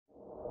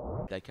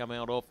They come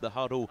out of the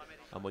huddle,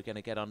 and we're going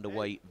to get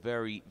underway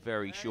very,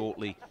 very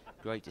shortly.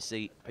 Great to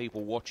see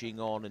people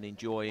watching on and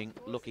enjoying,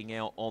 looking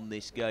out on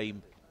this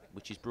game,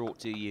 which is brought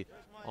to you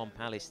on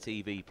Palace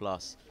TV+.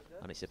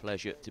 And it's a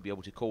pleasure to be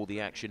able to call the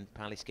action.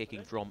 Palace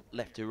kicking from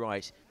left to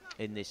right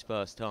in this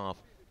first half.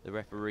 The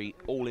referee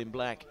all in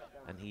black,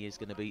 and he is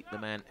going to be the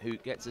man who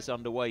gets us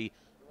underway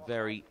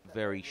very,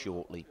 very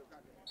shortly.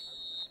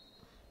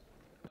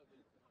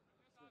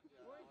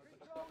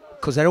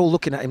 Because they're all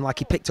looking at him like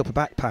he picked up a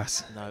back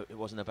pass. No, it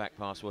wasn't a back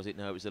pass, was it?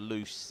 No, it was a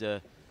loose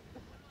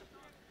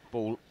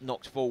ball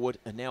knocked forward.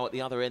 And now at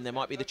the other end, there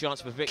might be the chance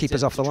for Victor.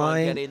 Keeper's off the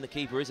line. Get in. The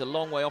keeper is a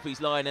long way off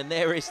his line, and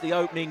there is the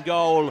opening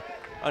goal.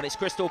 And it's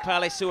Crystal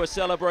Palace who are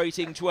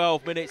celebrating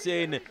 12 minutes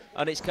in,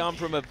 and it's come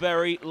from a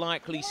very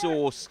likely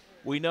source.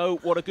 We know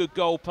what a good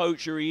goal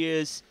poacher he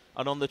is,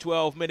 and on the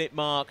 12-minute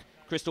mark,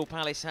 Crystal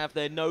Palace have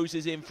their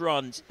noses in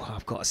front. Well,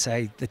 I've got to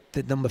say,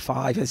 the number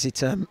 5, is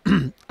it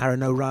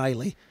Aaron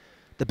O'Reilly,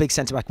 the big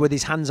centre-back, with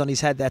his hands on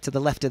his head there to the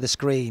left of the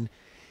screen.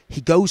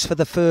 He goes for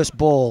the first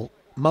ball.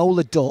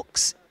 Mola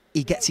ducks.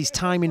 He gets his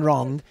timing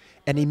wrong,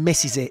 and he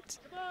misses it.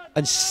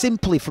 And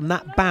simply from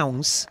that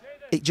bounce,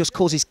 it just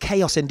causes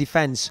chaos in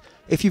defence.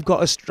 If you've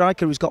got a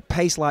striker who's got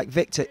pace like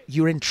Victor,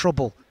 you're in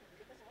trouble.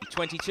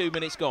 22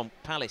 minutes gone.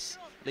 Palace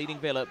leading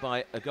Villa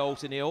by a goal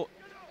to nil.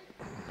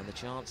 And the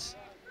chance,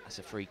 that's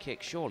a free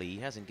kick. Surely he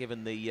hasn't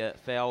given the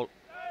foul.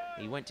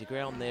 He went to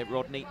ground there,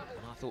 Rodney.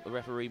 And I thought the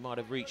referee might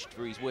have reached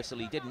for his whistle.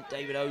 He didn't.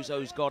 David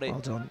Ozo's got it. Well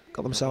done.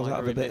 Got themselves out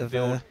of a bit of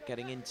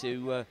getting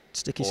into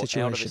sticky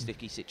situation. Out of a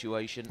sticky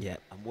situation. Yeah.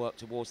 And work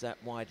towards that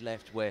wide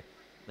left where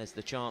there's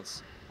the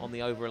chance on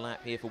the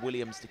overlap here for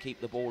Williams to keep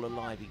the ball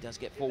alive. He does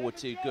get forward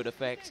to good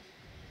effect.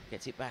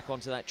 Gets it back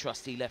onto that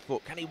trusty left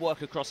foot. Can he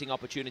work a crossing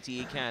opportunity?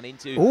 He can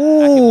into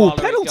Akinwale.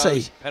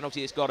 Penalty.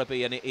 Penalty has got to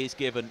be, and it is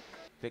given.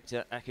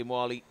 Victor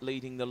Akinwale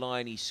leading the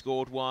line. He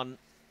scored one.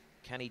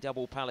 Can he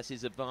double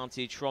Palace's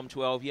advantage from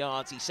 12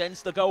 yards? He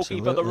sends the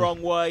goalkeeper the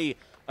wrong way.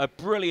 A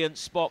brilliant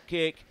spot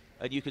kick,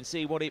 and you can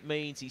see what it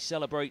means. He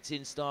celebrates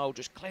in style,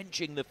 just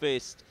clenching the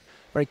fist.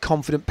 Very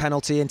confident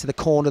penalty into the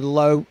corner, the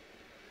low.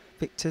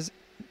 Victor's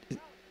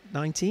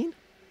 19?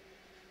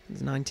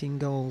 There's 19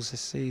 goals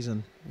this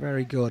season.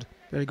 Very good.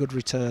 Very good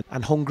return.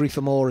 And hungry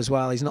for more as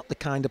well. He's not the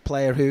kind of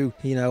player who,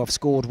 you know, I've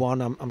scored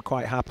one, I'm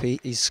quite happy.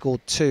 He's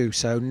scored 2,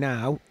 so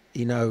now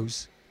he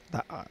knows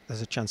that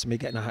there's a chance of me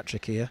getting a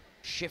hat-trick here.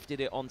 Shifted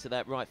it onto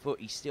that right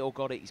foot. He's still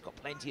got it. He's got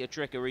plenty of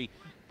trickery.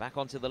 Back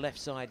onto the left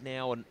side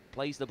now and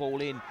plays the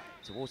ball in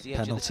towards the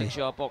edge of the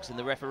 6-yard box, and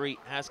the referee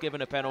has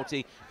given a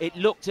penalty. It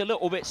looked a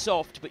little bit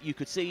soft, but you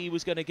could see he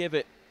was going to give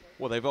it.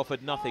 Well, they've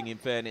offered nothing, in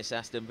fairness,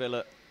 Aston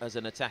Villa, as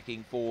an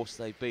attacking force.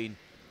 They've been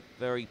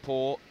very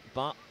poor,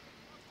 but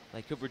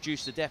they could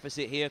reduce the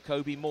deficit here.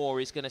 Kobe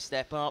Moore is going to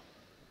step up.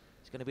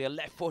 It's going to be a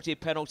left-footed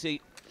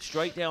penalty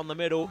straight down the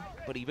middle,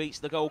 but he beats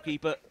the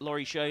goalkeeper,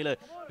 Laurie Shayler,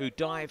 who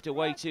dived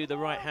away to the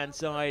right-hand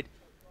side.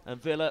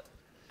 And Villa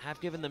have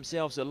given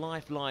themselves a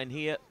lifeline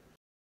here.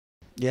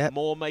 Yeah.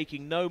 Moore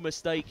making no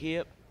mistake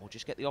here. We'll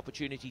just get the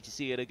opportunity to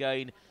see it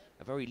again.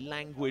 A very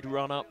languid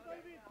run-up.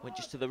 Went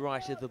just to the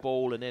right of the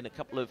ball, and then a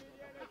couple of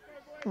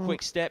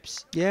quick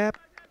steps. Yeah.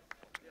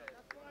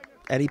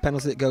 Any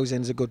penalty that goes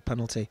in is a good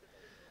penalty.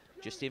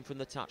 Just in from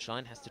the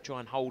touchline, has to try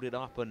and hold it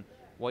up and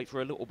wait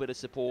for a little bit of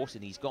support,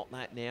 and he's got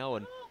that now,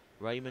 and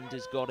Raymond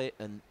has got it,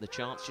 and the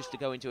chance just to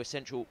go into a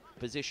central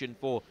position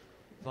for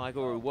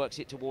Vigor, who works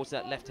it towards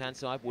that left-hand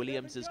side.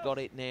 Williams has got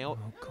it now.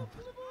 Oh, God.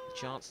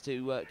 Chance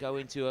to go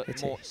into a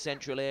more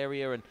central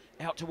area, and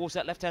out towards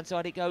that left-hand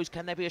side it goes.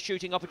 Can there be a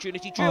shooting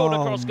opportunity? Drilled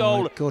across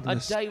goal,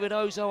 and David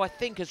Ozoh, I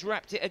think, has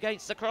wrapped it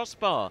against the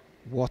crossbar.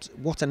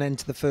 What an end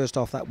to the first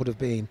half that would have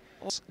been.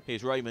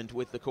 Here's Raymond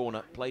with the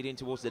corner, played in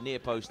towards the near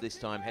post this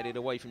time, headed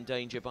away from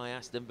danger by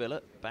Aston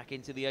Villa. Back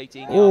into the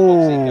 18-yard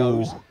box it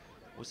goes.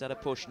 Was that a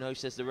push? No,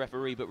 says the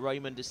referee, but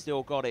Raymond has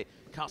still got it.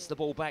 Cuts the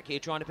ball back here,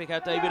 trying to pick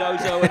out David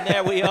Ozoh, and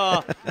there we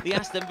are. The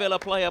Aston Villa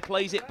player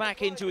plays it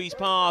back into his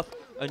path,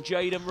 and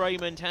Jadan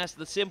Raymond has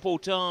the simple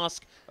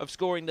task of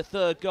scoring the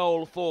 3rd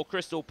goal for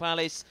Crystal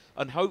Palace,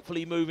 and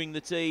hopefully moving the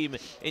team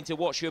into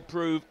what should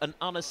prove an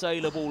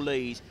unassailable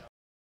lead.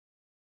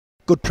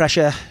 Good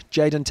pressure.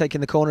 Jadan taking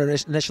the corner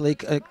initially,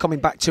 coming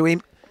back to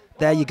him.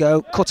 There you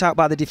go. Cut out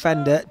by the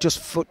defender. Just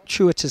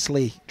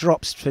fortuitously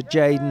drops for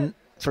Jadan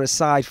for a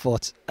side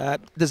foot.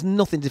 There's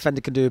nothing the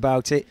defender can do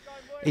about it.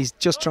 He's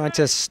just trying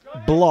to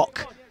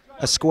block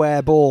a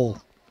square ball.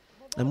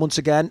 And once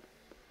again,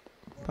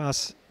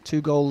 pass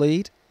 2-goal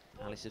lead.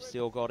 Palace have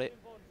still got it.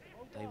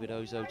 David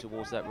Ozoh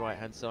towards that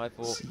right-hand side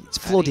for... It's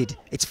flooded.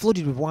 It's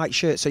flooded with white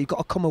shirts, so you've got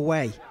to come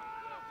away.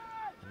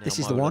 This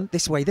is the one.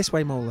 This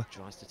way, Mola.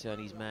 Tries to turn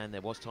his man.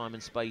 There was time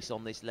and space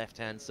on this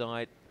left-hand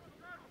side.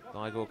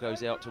 Vigor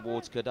goes out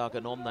towards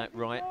Cadogan on that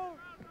right.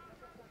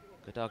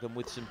 Cadogan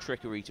with some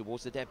trickery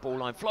towards the dead ball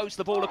line. Floats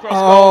the ball across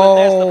goal,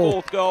 and there's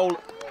the 4th goal.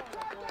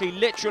 He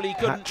literally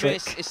couldn't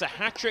miss. It's a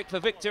hat-trick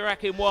for Victor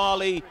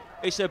Akinwale.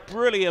 It's a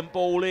brilliant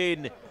ball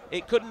in.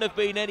 It couldn't have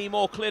been any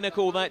more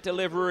clinical, that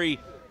delivery. You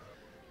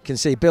can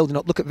see building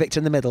up. Look at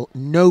Victor in the middle.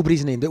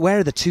 Nobody's in him. But where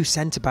are the 2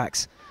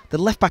 centre-backs? the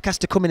left-back has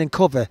to come in and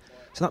cover.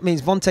 So that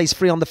means Vontae's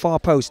free on the far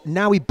post.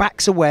 Now he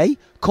backs away,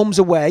 comes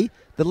away.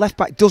 The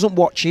left-back doesn't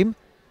watch him.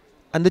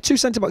 And the two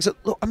centre-backs,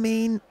 look, I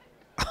mean,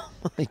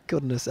 oh my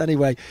goodness.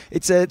 Anyway,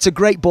 it's a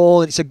great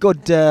ball. It's a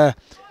good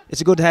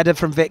header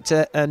from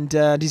Victor, and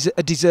a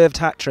deserved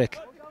hat-trick.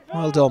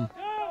 Well done.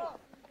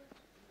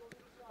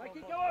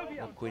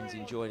 Quinn's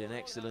enjoyed an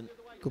excellent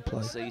good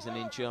play season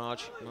in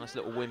charge. Nice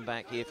little win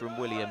back here from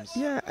Williams.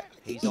 Yeah,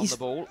 he's on the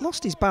ball.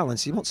 Lost his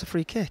balance. He wants a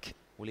free kick.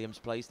 Williams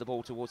plays the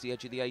ball towards the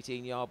edge of the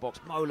 18-yard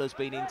box. Mola's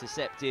been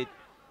intercepted.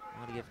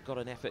 Might he have got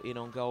an effort in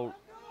on goal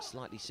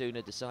slightly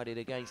sooner, decided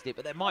against it,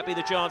 but there might be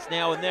the chance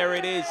now, and there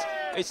it is.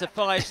 It's a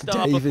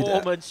 5-star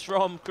performance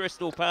from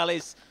Crystal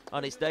Palace,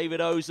 and it's David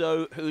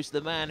Ozoh who's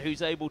the man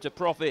who's able to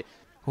profit.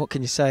 What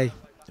can you say?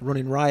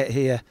 Running riot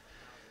here.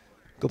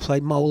 Good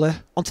play,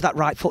 Mola. Onto that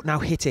right foot now,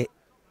 hit it.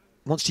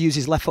 Wants to use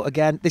his left foot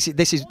again. This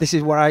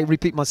is where I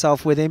repeat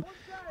myself with him.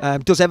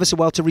 Does ever so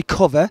well to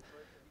recover,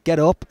 get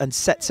up, and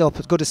sets up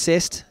a good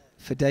assist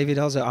for David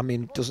Ozoh. I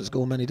mean, doesn't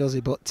score many, does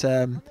he? But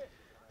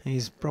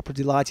he's proper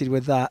delighted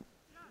with that.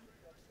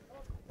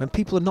 When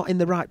people are not in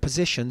the right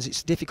positions,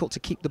 it's difficult to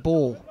keep the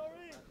ball.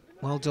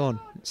 Well done.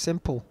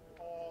 Simple.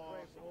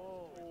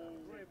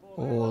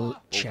 Ball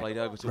played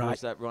over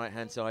towards that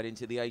right-hand side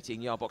into the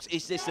 18-yard box.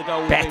 Is this the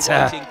goal we've been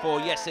waiting for?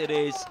 Yes, it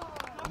is.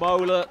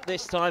 Mola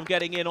this time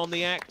getting in on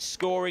the act,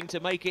 scoring to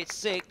make it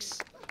 6.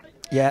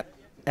 Yeah,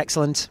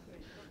 excellent.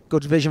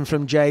 Good vision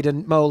from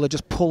Jadan. Mola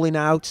just pulling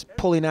out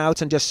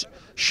and just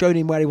showing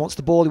him where he wants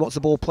the ball. He wants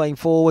the ball playing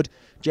forward.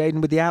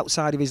 Jadan with the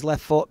outside of his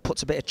left foot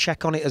puts a bit of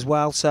check on it as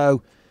well,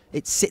 so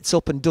it sits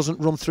up and doesn't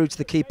run through to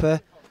the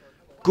keeper.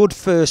 Good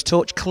first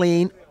touch,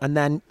 clean, and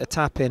then a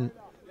tap in.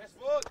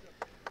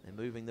 They're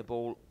moving the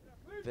ball,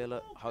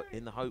 Villa,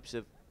 in the hopes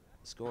of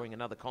scoring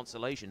another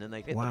consolation, and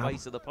they've hit the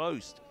base of the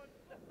post.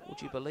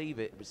 Would you believe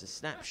it? It was a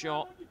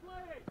snapshot,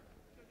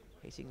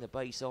 hitting the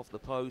base off the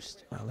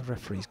post. Well, the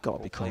referee's got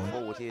to be calling.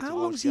 Forward here how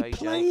long is he JJ.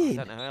 playing?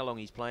 I don't know how long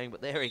he's playing,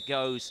 but there it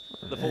goes.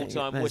 The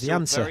full-time whistle.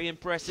 whistle. Very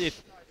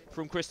impressive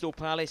from Crystal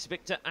Palace.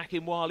 Victor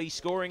Akinwale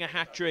scoring a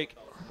hat-trick,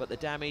 but the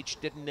damage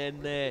didn't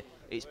end there.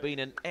 It's been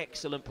an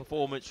excellent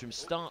performance from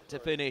start to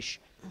finish,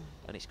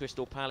 and it's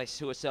Crystal Palace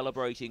who are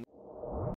celebrating.